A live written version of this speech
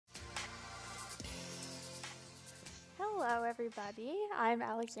Hello, everybody. I'm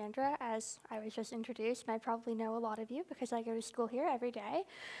Alexandra, as I was just introduced, and I probably know a lot of you because I go to school here every day.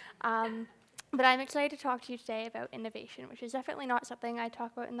 But I'm excited to talk to you today about innovation, which is definitely not something I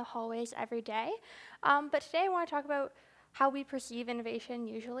talk about in the hallways every day. But today I want to talk about how we perceive innovation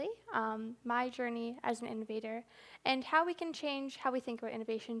usually, my journey as an innovator, and how we can change how we think about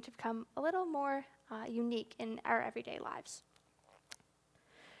innovation to become a little more unique in our everyday lives.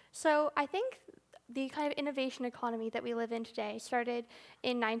 So I think the kind of innovation economy that we live in today started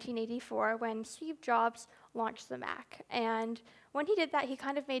in 1984 when Steve Jobs launched the Mac. And when he did that, he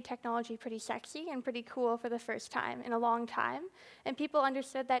kind of made technology pretty sexy and pretty cool for the first time in a long time. And people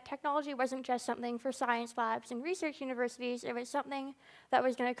understood that technology wasn't just something for science labs and research universities, it was something that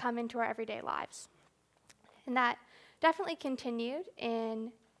was going to come into our everyday lives. And that definitely continued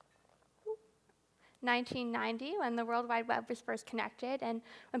in 1990, when the World Wide Web was first connected, and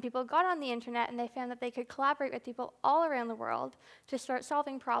when people got on the internet and they found that they could collaborate with people all around the world to start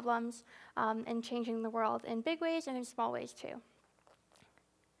solving problems and changing the world in big ways and in small ways too.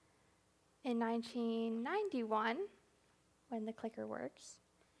 In 1991, when the clicker works,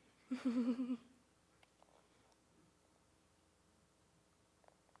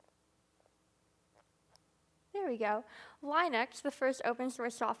 there we go. Linux, the first open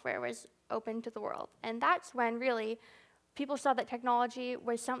source software, was open to the world. And that's when really people saw that technology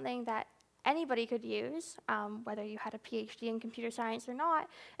was something that anybody could use, whether you had a PhD in computer science or not.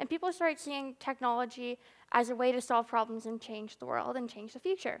 And people started seeing technology as a way to solve problems and change the world and change the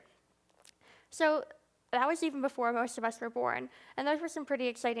future. So that was even before most of us were born. And those were some pretty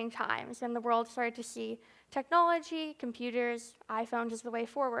exciting times when the world started to see technology, computers, iPhones as the way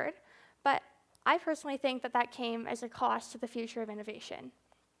forward. But I personally think that that came as a cost to the future of innovation,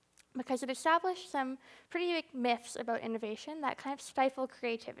 because it established some pretty big myths about innovation that kind of stifle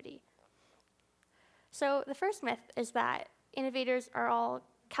creativity. So the first myth is that innovators are all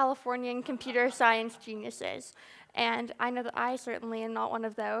Californian computer science geniuses. And I know that I certainly am not one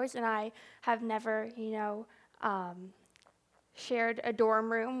of those, and I have never, shared a dorm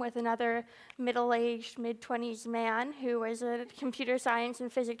room with another middle-aged, mid-20s man who was a computer science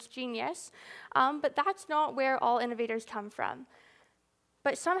and physics genius. But that's not where all innovators come from.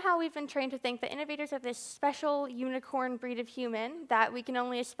 But somehow we've been trained to think that innovators are this special unicorn breed of human that we can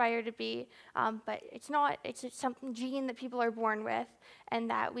only aspire to be, but it's not. It's some gene that people are born with, and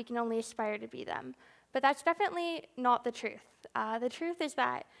that we can only aspire to be them. But that's definitely not the truth. The truth is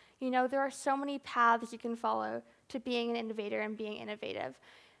that, there are so many paths you can follow to being an innovator and being innovative.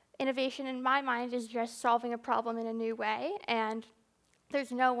 Innovation, in my mind, is just solving a problem in a new way, and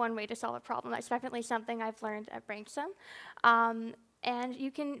there's no one way to solve a problem. That's definitely something I've learned at Branksome. And you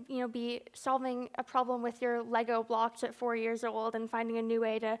can, be solving a problem with your Lego blocks at 4 years old and finding a new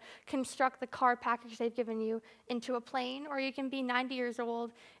way to construct the car package they've given you into a plane, or you can be 90 years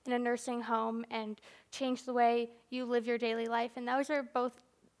old in a nursing home and change the way you live your daily life. And those are both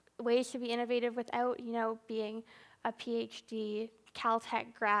ways to be innovative without, being a PhD Caltech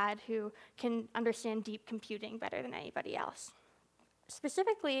grad who can understand deep computing better than anybody else.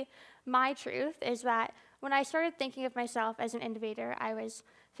 Specifically, my truth is that when I started thinking of myself as an innovator, I was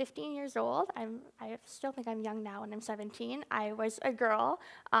 15 years old. I still think I'm young now when I'm 17. I was a girl.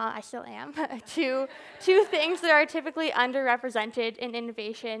 I still am. two things that are typically underrepresented in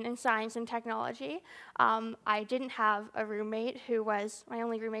innovation in science and technology. I didn't have a roommate who was, my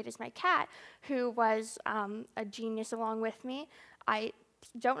only roommate is my cat, who was a genius along with me. I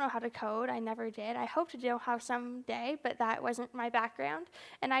don't know how to code. I never did. I hope to know how someday, but that wasn't my background.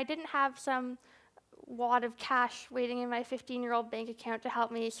 And I didn't have some wad of cash waiting in my 15-year-old bank account to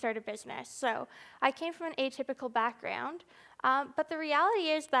help me start a business. So I came from an atypical background. But the reality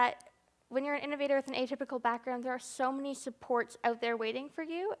is that when you're an innovator with an atypical background, there are so many supports out there waiting for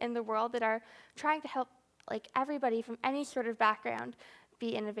you in the world that are trying to help everybody from any sort of background be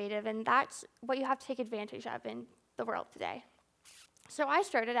innovative. And that's what you have to take advantage of in the world today. So I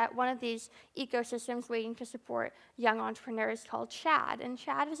started at one of these ecosystems waiting to support young entrepreneurs called SHAD. And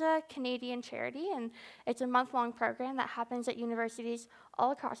SHAD is a Canadian charity, and it's a month-long program that happens at universities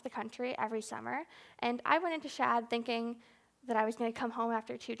all across the country every summer. And I went into SHAD thinking that I was going to come home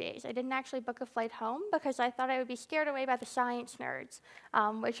after 2 days. I didn't actually book a flight home because I thought I would be scared away by the science nerds,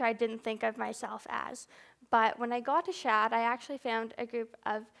 which I didn't think of myself as. But when I got to SHAD, I actually found a group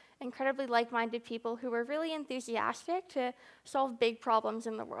of incredibly like-minded people who were really enthusiastic to solve big problems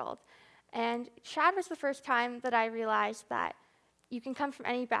in the world. And SHAD was the first time that I realized that you can come from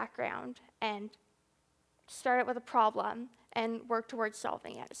any background and start it with a problem and work towards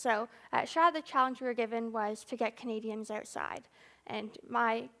solving it. So at SHAD, the challenge we were given was to get Canadians outside. And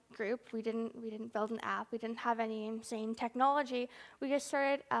my group. We didn't build an app. We didn't have any insane technology. We just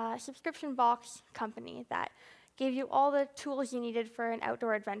started a subscription box company that gave you all the tools you needed for an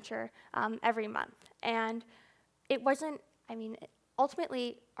outdoor adventure every month. And it wasn't,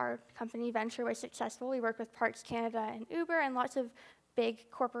 ultimately, our company venture was successful. We worked with Parks Canada and Uber and lots of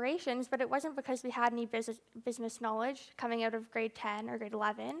big corporations, but it wasn't because we had any business knowledge coming out of grade 10 or grade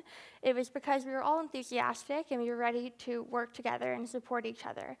 11. It was because we were all enthusiastic and we were ready to work together and support each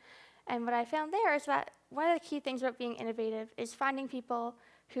other. And what I found there is that one of the key things about being innovative is finding people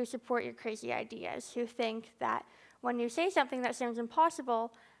who support your crazy ideas, who think that when you say something that sounds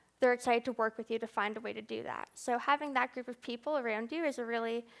impossible, they're excited to work with you to find a way to do that. So having that group of people around you is a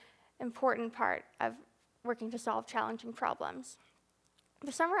really important part of working to solve challenging problems.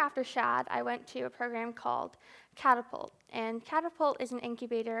 The summer after SHAD, I went to a program called Catapult. And Catapult is an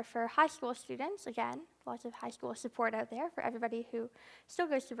incubator for high school students. Again, lots of high school support out there for everybody who still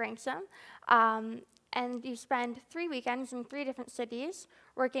goes to Branksome. And you spend 3 weekends in 3 different cities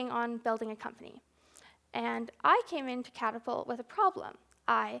working on building a company. And I came into Catapult with a problem.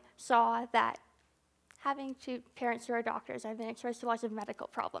 I saw that having 2 parents who are doctors, I've been exposed to lots of medical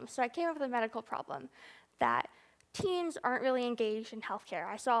problems. So I came up with a medical problem that teens aren't really engaged in healthcare.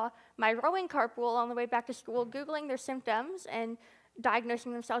 I saw my rowing carpool on the way back to school Googling their symptoms and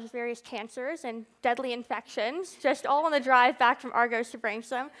diagnosing themselves with various cancers and deadly infections, just all on the drive back from Argos to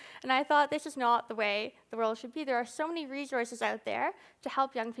Branksome. And I thought, this is not the way the world should be. There are so many resources out there to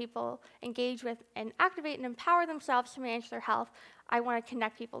help young people engage with and activate and empower themselves to manage their health. I want to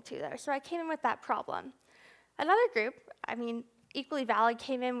connect people to those. So I came in with that problem. Another group, equally valid,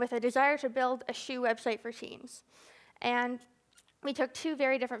 came in with a desire to build a shoe website for teens. And we took 2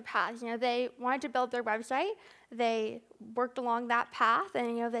 very different paths. They wanted to build their website. They worked along that path,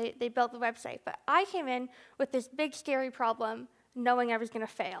 and they built the website. But I came in with this big, scary problem, knowing I was going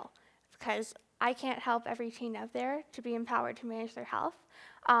to fail, because I can't help every teen out there to be empowered to manage their health.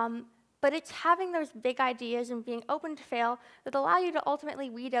 But it's having those big ideas and being open to fail that allow you to ultimately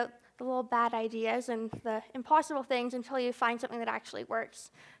weed out the little bad ideas and the impossible things until you find something that actually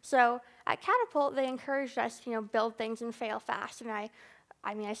works. So at Catapult, they encouraged us to build things and fail fast. And I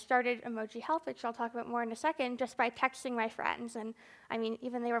started Emoji Health, which I'll talk about more in a second, just by texting my friends. And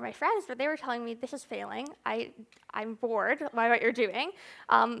even they were my friends, but they were telling me, this is failing. I'm bored by what you're doing.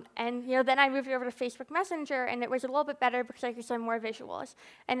 Then I moved over to Facebook Messenger, and it was a little bit better because I could send more visuals.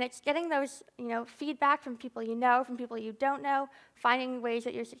 And it's getting those, feedback from people you know, from people you don't know, finding ways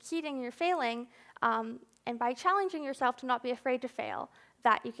that you're succeeding and you're failing, and by challenging yourself to not be afraid to fail,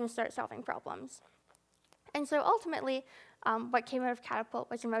 that you can start solving problems. And so ultimately, what came out of Catapult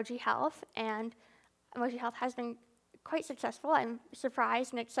was Emoji Health, and Emoji Health has been quite successful. I'm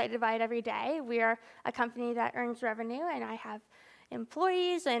surprised and excited by it every day. We are a company that earns revenue, and I have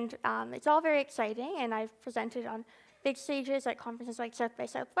employees, and it's all very exciting, and I've presented on big stages at conferences like South by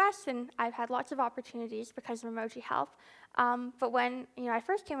Southwest, and I've had lots of opportunities because of Emoji Health. But when I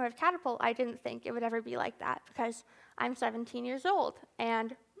first came out of Catapult, I didn't think it would ever be like that, because I'm 17 years old,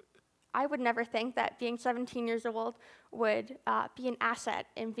 and I would never think that being 17 years old would be an asset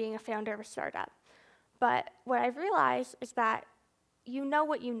in being a founder of a startup. But what I've realized is that you know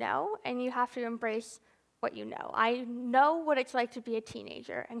what you know, and you have to embrace what you know. I know what it's like to be a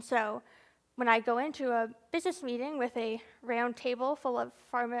teenager, and so when I go into a business meeting with a round table full of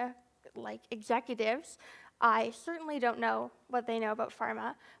pharma executives, I certainly don't know what they know about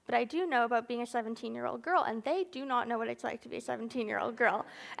pharma, but I do know about being a 17-year-old girl, and they do not know what it's like to be a 17-year-old girl.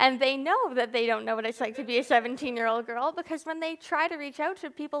 And they know that they don't know what it's like to be a 17-year-old girl, because when they try to reach out to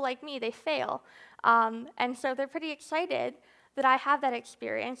people like me, they fail. And so they're pretty excited that I have that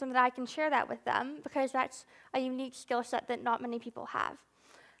experience and that I can share that with them, because that's a unique skill set that not many people have.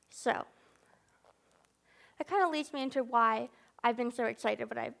 So that kind of leads me into why I've been so excited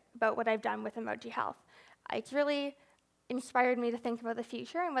about what I've done with Emoji Health. It's really inspired me to think about the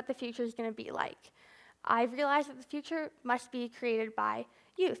future and what the future is going to be like. I've realized that the future must be created by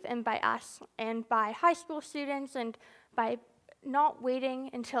youth and by us and by high school students, and by not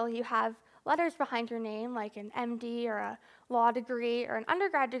waiting until you have letters behind your name, like an MD or a law degree or an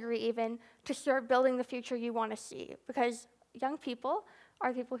undergrad degree even, to start building the future you want to see. Because young people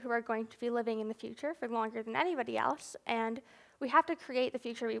are people who are going to be living in the future for longer than anybody else, and we have to create the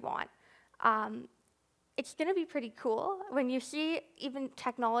future we want. It's going to be pretty cool when you see even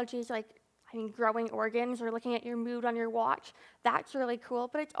technologies like growing organs or looking at your mood on your watch. That's really cool,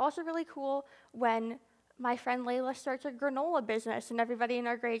 but it's also really cool when my friend Layla starts a granola business and everybody in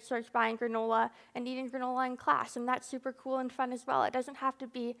our grade starts buying granola and eating granola in class, and that's super cool and fun as well. It doesn't have to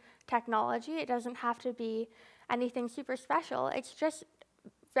be technology. It doesn't have to be anything super special. It's just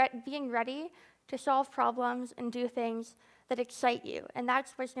being ready to solve problems and do things that excite you. And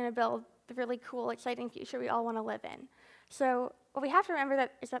that's what's going to build the really cool, exciting future we all want to live in. So what we have to remember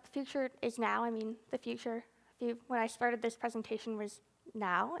is that the future is now. I mean, the future, when I started this presentation, was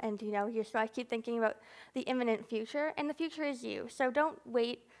now. And so I keep thinking about the imminent future. And the future is you. So don't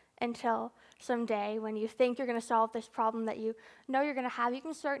wait until someday when you think you're going to solve this problem that you know you're going to have. You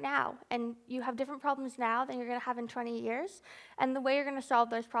can start now. And you have different problems now than you're going to have in 20 years. And the way you're going to solve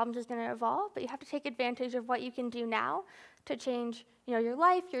those problems is going to evolve. But you have to take advantage of what you can do now to change your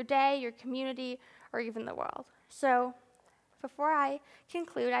life, your day, your community, or even the world. So before I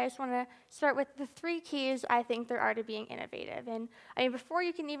conclude, I just want to start with the 3 keys I think there are to being innovative. And I mean, before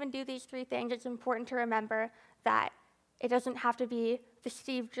you can even do these 3 things, it's important to remember that it doesn't have to be the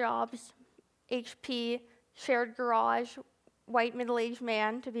Steve Jobs, HP, shared garage, white middle-aged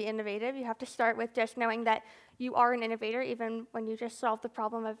man to be innovative. You have to start with just knowing that you are an innovator, even when you just solve the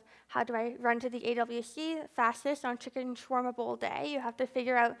problem of how do I run to the AWC fastest on chicken shawarma bowl day. You have to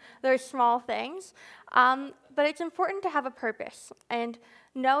figure out those small things. But it's important to have a purpose and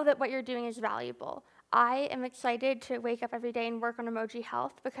know that what you're doing is valuable. I am excited to wake up every day and work on Emoji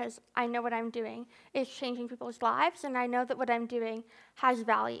Health because I know what I'm doing is changing people's lives, and I know that what I'm doing has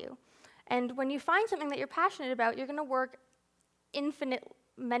value. And when you find something that you're passionate about, you're going to work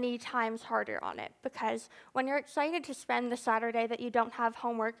many times harder on it, because when you're excited to spend the Saturday that you don't have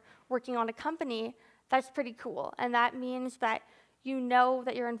homework working on a company, that's pretty cool. And that means that you know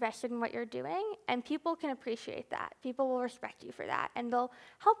that you're invested in what you're doing, and people can appreciate that. People will respect you for that, and they'll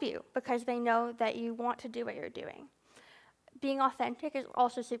help you because they know that you want to do what you're doing. Being authentic is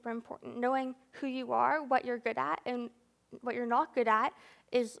also super important. Knowing who you are, what you're good at, and what you're not good at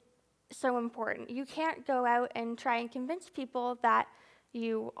is so important. You can't go out and try and convince people that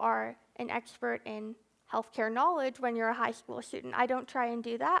you are an expert in healthcare knowledge when you're a high school student. I don't try and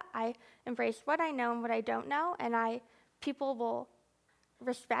do that. I embrace what I know and what I don't know, and people will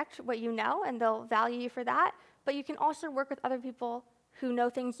respect what you know, and they'll value you for that. But you can also work with other people who know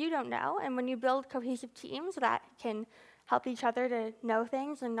things you don't know, and when you build cohesive teams that can help each other to know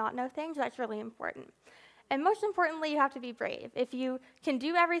things and not know things, that's really important. And most importantly, you have to be brave. If you can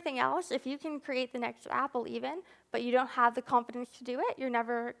do everything else, if you can create the next Apple even, but you don't have the confidence to do it, you're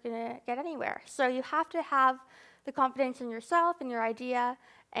never going to get anywhere. So you have to have the confidence in yourself and your idea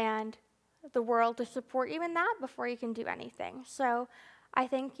and the world to support you in that before you can do anything. So I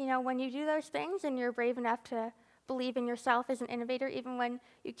think, when you do those things and you're brave enough to believe in yourself as an innovator, even when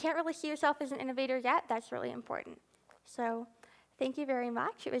you can't really see yourself as an innovator yet, that's really important. So thank you very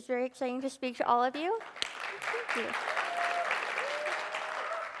much. It was very exciting to speak to all of you. Thank you.